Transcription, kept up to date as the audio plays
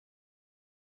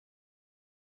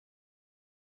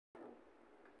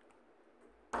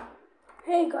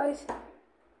Hey guys,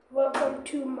 welcome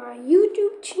to my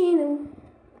YouTube channel.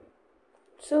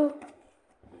 So,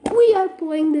 we are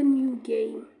playing the new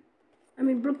game.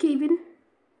 Brookhaven,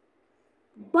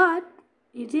 but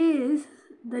it is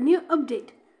the new update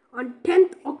on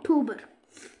 10th October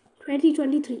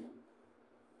 2023.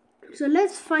 So,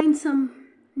 let's find some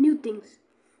new things.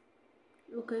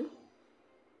 Okay.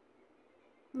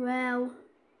 Well,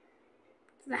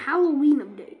 it's the Halloween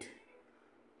update.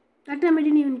 That time I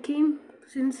didn't even came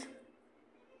since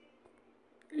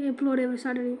I upload every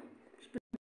Saturday.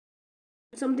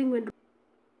 Something went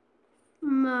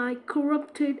wrong. My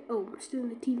corrupted. Oh, I'm still in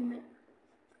the TV, man.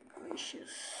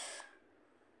 Gracious.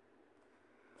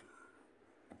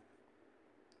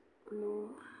 No.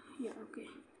 Yeah, okay.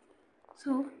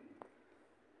 So,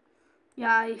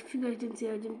 yeah, if you guys didn't see,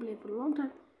 I didn't play for a long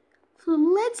time. So,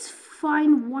 let's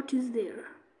find what is there.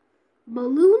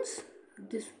 Balloons,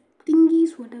 this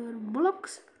thingies, whatever,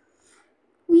 blocks.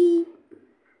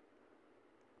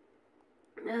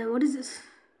 What is this?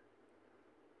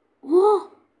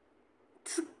 Oh,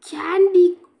 it's a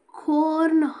candy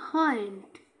corn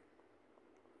hunt.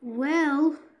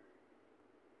 Well,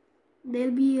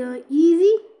 there'll be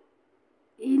easy,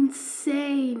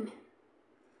 insane.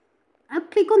 I'll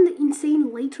click on the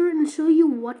insane later and show you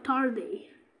what are they.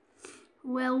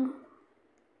 Well,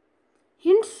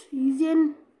 hints, easy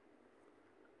and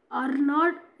are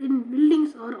not in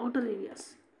buildings or outer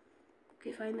areas.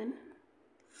 Okay, fine then.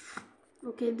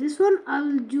 Okay, this one I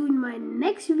will do in my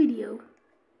next video.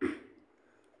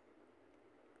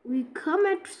 We come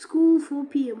at school 4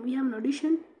 p.m. We have an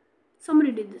audition.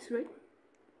 Somebody did this, right?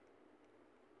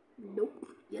 Nope.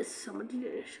 Yes, somebody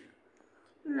did it.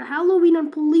 The Halloween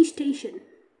on police station.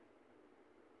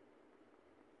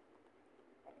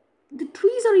 The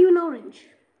trees are even orange.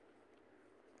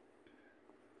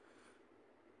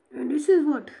 And this is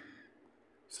what?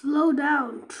 Slow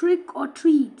down. Trick or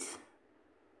treat.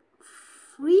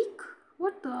 Freak?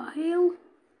 What the hell?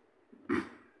 I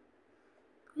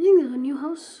think there's a new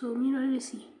house, so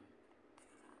let's see.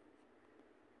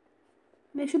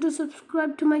 Make sure to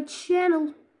subscribe to my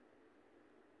channel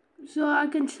so I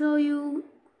can show you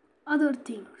other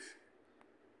things.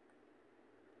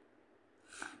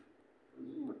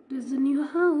 What is the new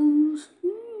house?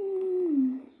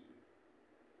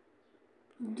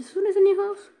 This one is a new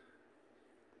house?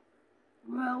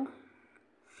 Well,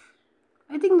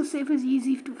 I think the safe is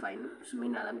easy to find. So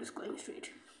meanwhile, I'm just going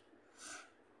straight.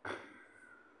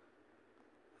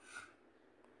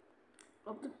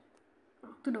 Lock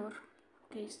the door.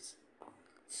 Okay, it's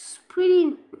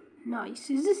pretty nice.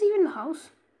 Is this even the house?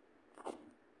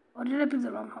 Or did I pick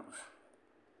the wrong house?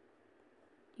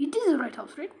 It is the right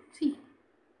house, right? See.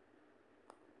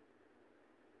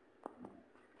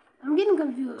 I'm getting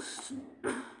confused.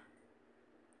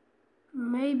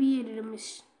 Maybe I did a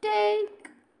mistake.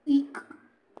 Eek.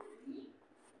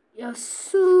 Yes.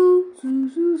 Oh,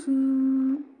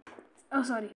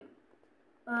 sorry.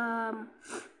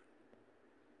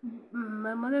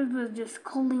 My mother was just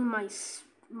calling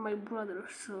my brother,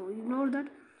 so ignore that.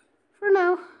 For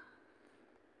now,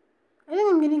 I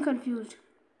think I'm getting confused.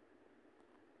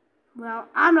 Well,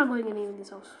 I'm not going anywhere in this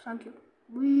house. Thank you.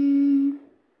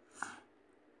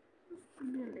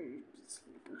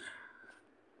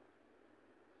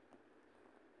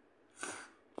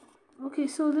 Okay,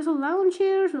 so there's a lounge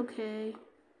here. Okay.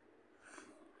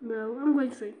 Well, I'm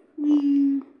going straight.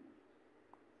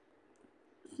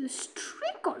 This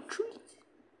trick or treat.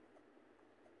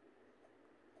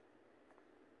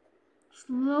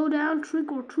 Slow down,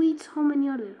 trick or treats. How many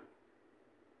are there?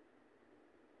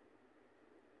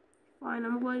 Fine,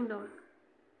 I'm going down.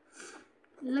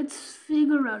 Let's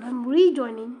figure out. I'm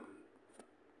rejoining.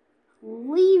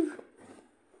 Leave.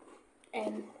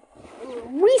 And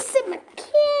reset my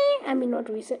not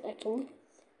reset actually.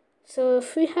 So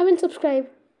if you haven't subscribed,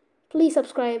 please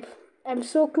subscribe. I'm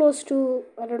so close to,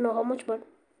 I don't know how much, but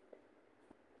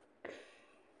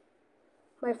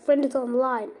my friend is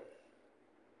online.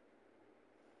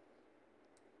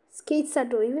 Skate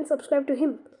Sato, even subscribe to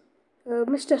him.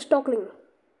 Mr. Stockling.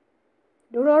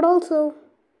 Do not also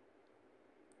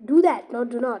do that. No,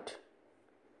 do not.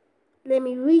 Let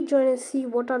me rejoin and see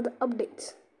what are the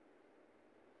updates.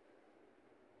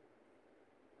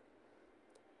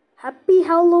 Happy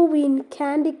Halloween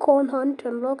candy corn hunt,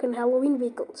 unlock and Halloween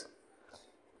vehicles.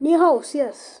 New house,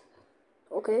 yes.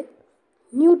 Okay.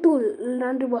 New tool,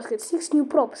 laundry basket, 6 new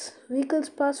props, vehicles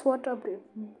pass water update,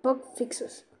 bug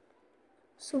fixes.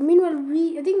 So meanwhile,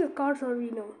 I think the cars are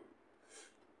Meanwhile,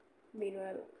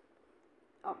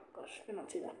 oh gosh, I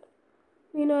cannot see that.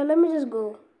 Meanwhile, let me just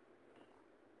go.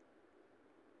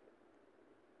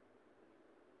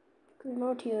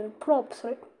 Not here. Props,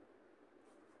 right?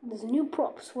 There's new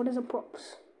props. What is a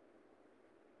props?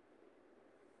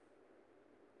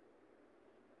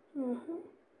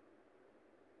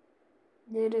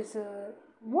 There is a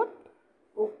what?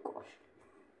 Oh gosh.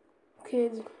 Okay.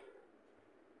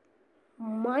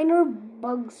 Minor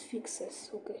bugs fixes.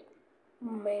 Okay.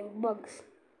 Main bugs.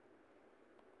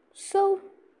 So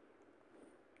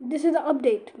this is the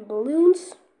update.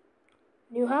 Balloons.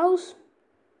 New house.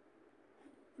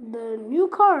 The new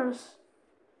cars,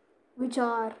 which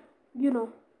are,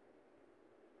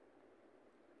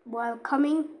 while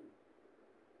coming.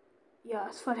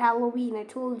 Yes, for Halloween, I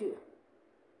told you.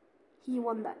 He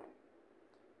won that.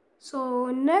 So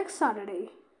next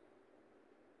Saturday,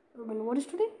 what is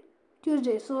today?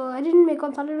 Tuesday. So I didn't make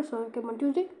on Saturday, so I came on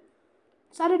Tuesday.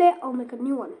 Saturday, I'll make a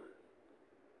new one.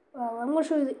 I'm going to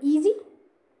show you the easy,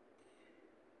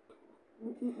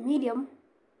 medium,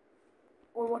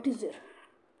 or what is there?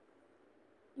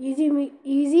 Easy,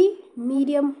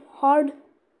 medium, hard,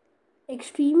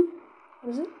 extreme.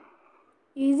 What is it?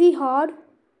 Easy, hard,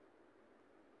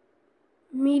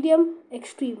 medium,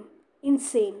 extreme,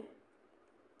 insane.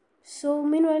 So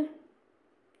meanwhile,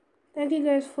 thank you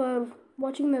guys for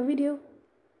watching the video.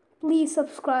 Please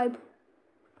subscribe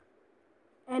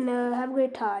and have a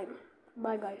great time.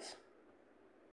 Bye guys.